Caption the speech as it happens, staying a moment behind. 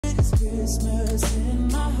Last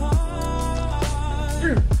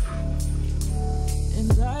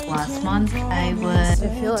month I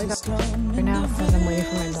feel like I'm right now because I'm waiting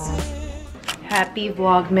for my dog. Happy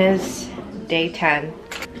Vlogmas day 10.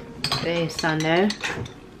 Today is Sunday.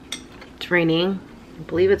 It's raining. I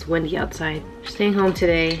believe it's windy outside. Staying home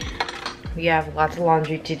today. We have lots of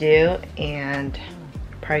laundry to do and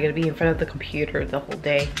probably gonna be in front of the computer the whole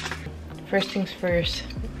day. First things first,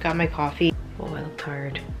 got my coffee. Oh, I look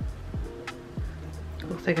tired.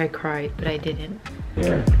 Looks like I cried, but I didn't.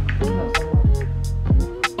 Yeah.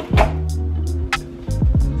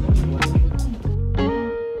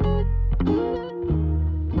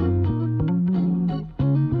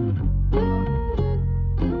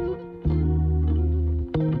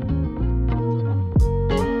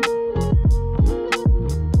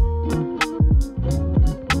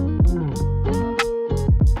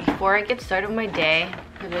 Before I get started with my day,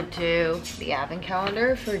 I'm gonna do the advent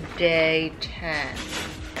calendar for day 10.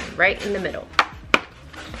 Right in the middle.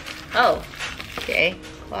 Oh, okay,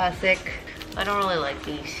 classic. I don't really like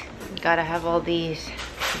these. Gotta have all these.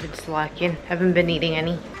 I've been slacking, haven't been eating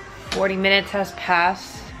any. 40 minutes has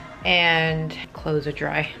passed and clothes are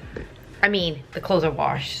dry. I mean, the clothes are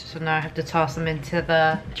washed, so now I have to toss them into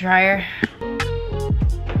the dryer.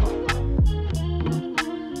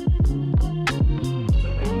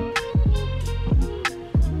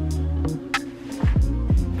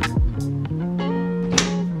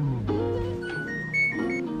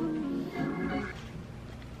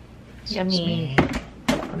 Yummy.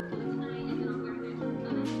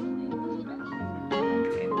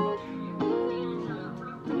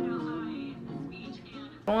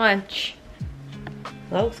 Lunch.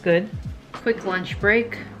 That looks good. Quick lunch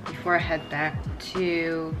break before I head back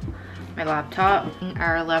to my laptop.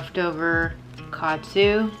 Our leftover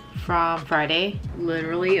katsu from Friday.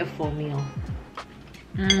 Literally a full meal.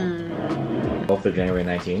 Both of January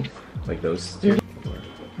 19th, like those two.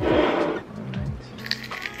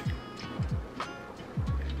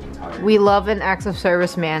 We love an acts of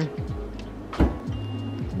service, man.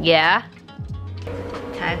 Yeah.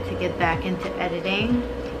 Time to get back into editing.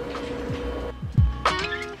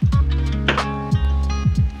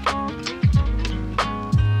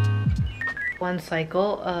 One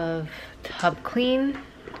cycle of tub clean.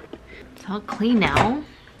 It's all clean now.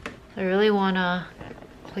 I really wanna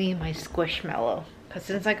clean my squishmallow. Because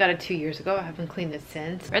since I got it 2 years ago, I haven't cleaned it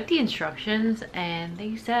since. Read the instructions and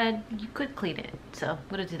they said you could clean it. So I'm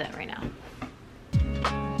gonna do that right now.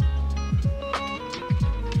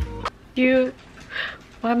 Cute.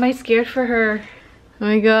 Why am I scared for her? Oh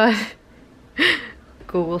my god.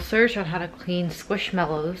 Google search on how to clean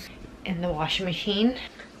squishmallows in the washing machine.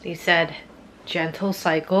 They said gentle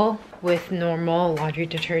cycle with normal laundry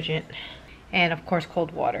detergent. And of course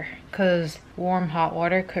cold water, because warm hot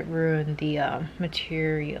water could ruin the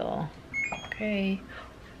material. Okay.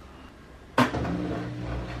 Oh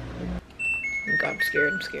god,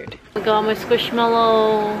 I'm scared. I got my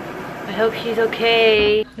squishmallow. I hope she's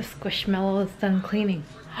okay. The squishmallow is done cleaning.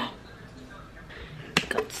 It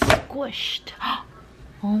got squished.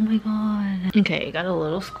 Oh my god. Okay, it got a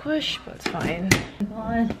little squish, but it's fine.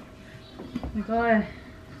 Oh my god.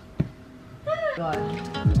 Oh my god. Oh my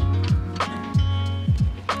god.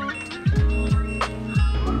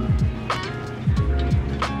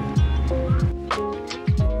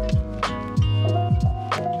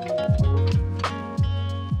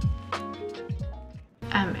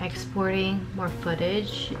 I'm exporting more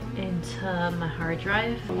footage into my hard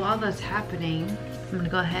drive. While that's happening, I'm gonna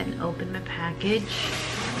go ahead and open my package,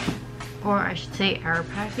 or I should say our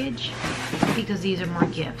package, because these are more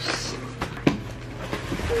gifts.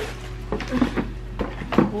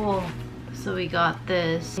 Cool. So we got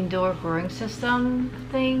this indoor growing system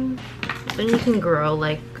thing. Then you can grow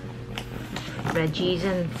like veggies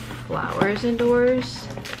and flowers indoors.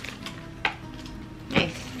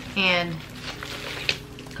 Nice. And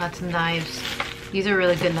got some knives. These are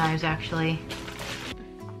really good knives, actually.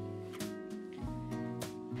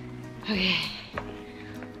 Okay.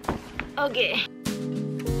 Okay.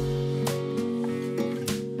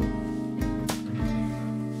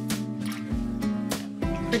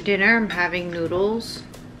 For dinner, I'm having noodles.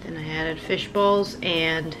 Then I added fish balls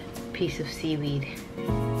and a piece of seaweed.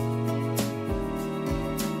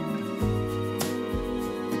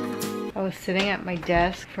 I was sitting at my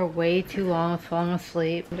desk for way too long, falling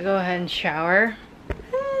asleep. I'm gonna go ahead and shower.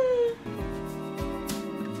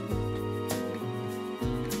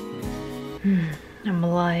 I'm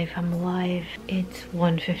alive. It's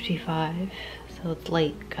 1:55, so it's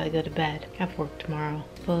late. Gotta go to bed. I have work tomorrow.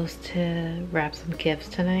 Supposed to wrap some gifts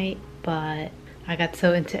tonight, but I got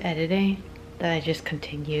so into editing that I just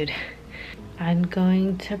continued. I'm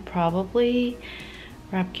going to probably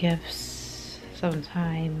wrap gifts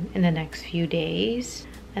sometime in the next few days.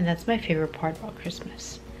 And that's my favorite part about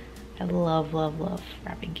Christmas. I love, love, love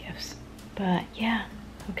wrapping gifts. But yeah,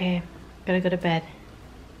 okay, gotta go to bed.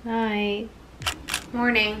 Night.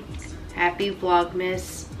 Morning. Happy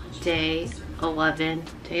Vlogmas day 11.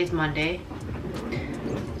 Today's Monday.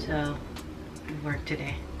 So, we work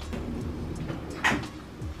today.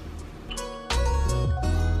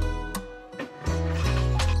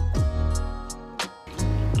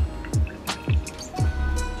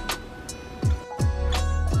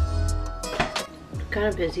 Kind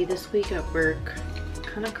of busy this week at work.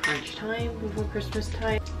 Kind of crunch time before Christmas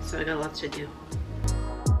time. So I got lots to do.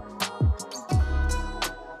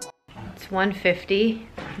 It's 1:50.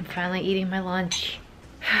 I'm finally eating my lunch.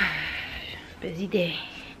 Busy day.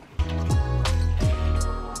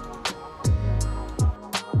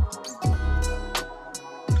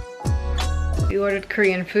 We ordered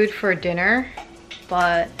Korean food for dinner,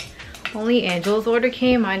 but only Angel's order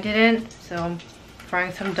came, mine didn't. So I'm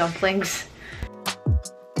frying some dumplings.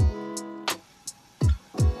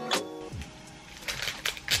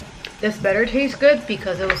 This better taste good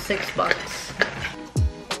because it was $6.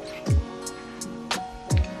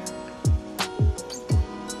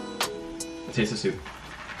 Taste the soup.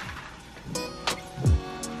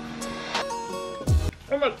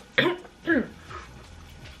 Oh my!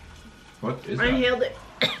 What is I that? inhaled it.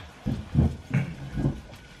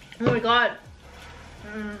 Oh my god.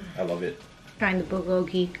 I love it. Trying the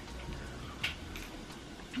bulgogi.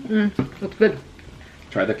 Looks good.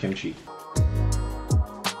 Try the kimchi.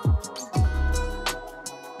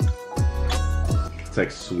 It's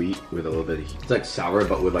like sweet with a little bit of heat. It's like sour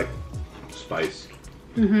but with like spice.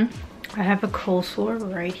 I have a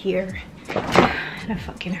coleslaw right here. And it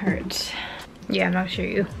fucking hurts. Yeah, I'm not sure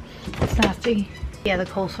you. It's nasty. Yeah, the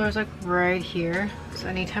coleslaw is like right here. So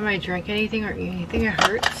anytime I drink anything or eat anything, it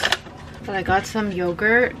hurts. But I got some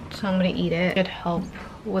yogurt, so I'm gonna eat it. It help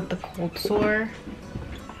with the cold sore.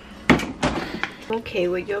 Okay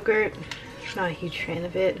with yogurt. Not a huge fan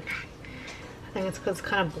of it. I think it's because it's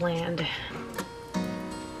kind of bland.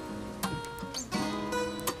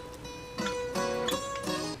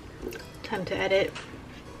 Time to edit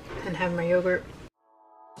and have my yogurt.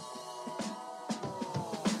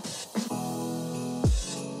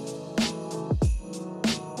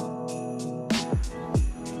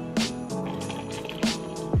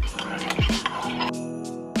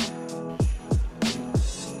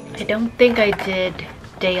 I don't think I did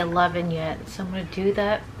day 11 yet, so I'm gonna do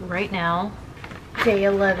that right now. Day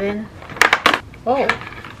 11. Oh.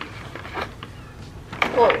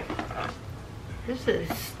 Whoa. This is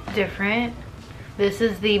different. This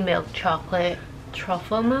is the milk chocolate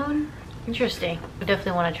truffle moon. Interesting. I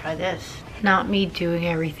definitely want to try this. Not me doing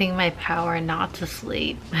everything in my power not to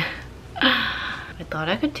sleep. I thought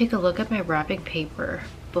I could take a look at my wrapping paper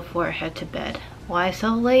before I head to bed. Why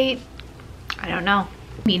so late? I don't know.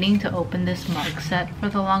 Meaning to open this mug set for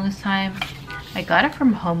the longest time. I got it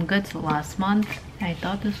from Home Goods last month. And I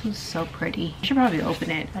thought this was so pretty. I should probably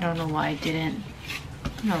open it. I don't know why I didn't.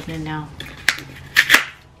 I'm gonna open it now.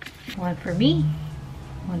 One for me,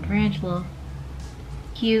 one for Angela.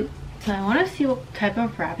 Cute. So I want to see what type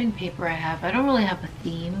of wrapping paper I have. I don't really have a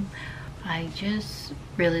theme. I just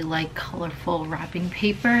really like colorful wrapping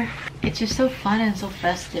paper. It's just so fun and so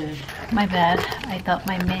festive. My bad. I thought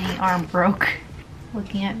my mini arm broke.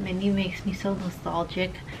 Looking at Minnie makes me so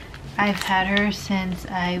nostalgic. I've had her since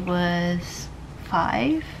I was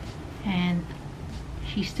 5 and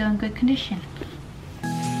she's still in good condition.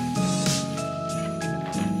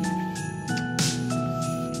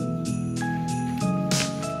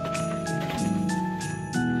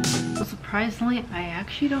 Surprisingly, I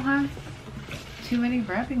actually don't have too many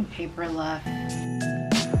wrapping paper left.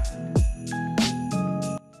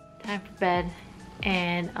 Time for bed,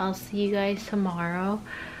 and I'll see you guys tomorrow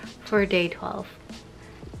for day 12.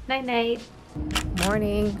 Night night.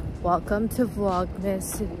 Morning. Welcome to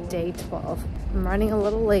Vlogmas day 12. I'm running a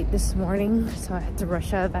little late this morning, so I had to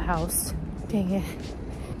rush out of the house. Dang it.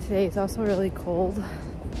 Today is also really cold.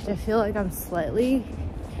 I feel like I'm slightly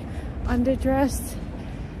underdressed.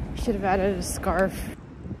 Should have added a scarf.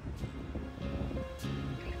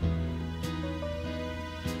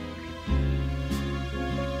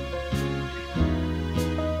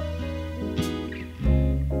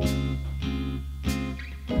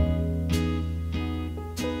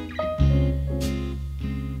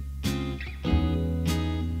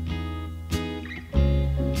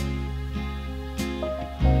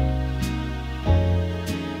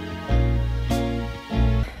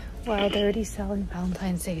 Wow, they're already selling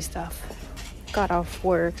Valentine's Day stuff. got off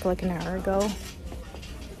work like an hour ago.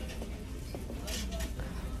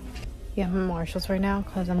 Yeah, I'm at Marshall's right now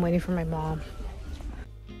because I'm waiting for my mom.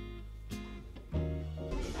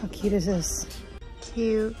 How cute is this?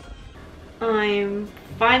 Cute. I'm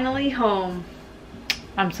finally home.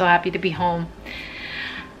 I'm so happy to be home.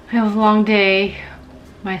 It was a long day.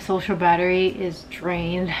 My social battery is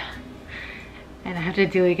drained and I have to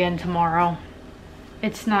do it again tomorrow.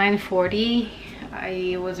 It's 9:40.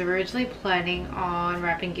 I was originally planning on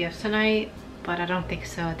wrapping gifts tonight, but I don't think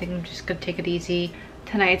so. I think I'm just gonna take it easy.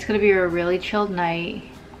 Tonight's gonna be a really chilled night.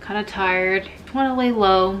 Kind of tired. Just wanna lay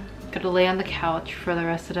low. Gonna lay on the couch for the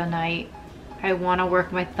rest of the night. I wanna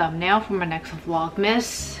work my thumbnail for my next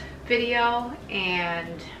vlogmas video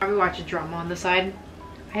and probably watch a drama on the side.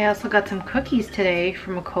 I also got some cookies today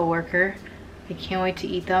from a coworker. I can't wait to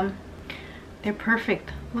eat them. They're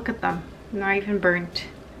perfect. Look at them. Not even burnt.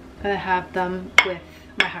 Gonna have them with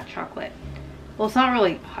my hot chocolate. Well, it's not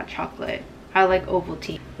really hot chocolate. I like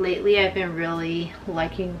Ovaltine. Lately, I've been really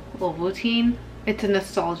liking Ovaltine. It's a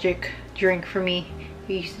nostalgic drink for me.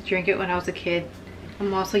 I used to drink it when I was a kid.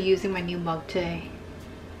 I'm also using my new mug today.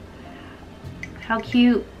 How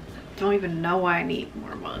cute. Don't even know why I need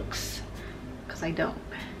more mugs. Because I don't.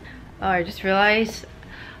 Oh, I just realized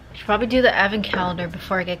I should probably do the advent calendar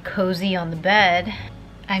before I get cozy on the bed.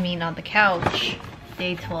 I mean on the couch.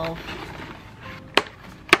 Day 12.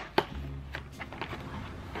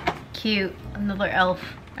 Cute. Another elf.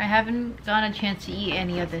 I haven't gotten a chance to eat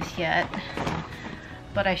any of this yet.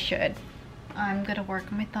 But I should. I'm gonna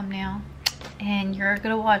work on my thumbnail. And you're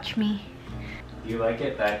gonna watch me. Do you like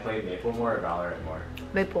it that I played Maple more or Valorant more?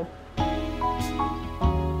 Maple.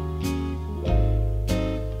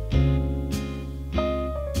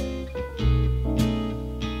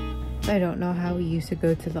 I don't know how we used to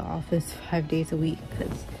go to the office 5 days a week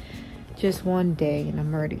because just one day and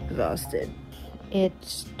I'm already exhausted.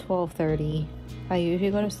 It's 12:30. I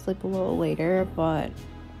usually go to sleep a little later, but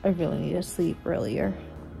I really need to sleep earlier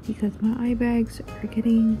because my eye bags are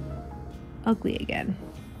getting ugly again.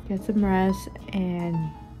 Get some rest and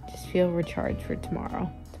just feel recharged for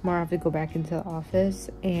tomorrow. Tomorrow I have to go back into the office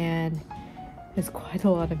and there's quite a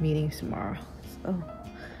lot of meetings tomorrow. So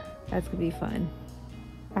that's gonna be fun.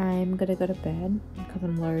 I'm gonna go to bed because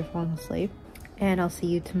I'm literally falling asleep. And I'll see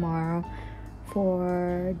you tomorrow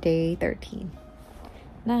for day 13.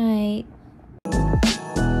 Night.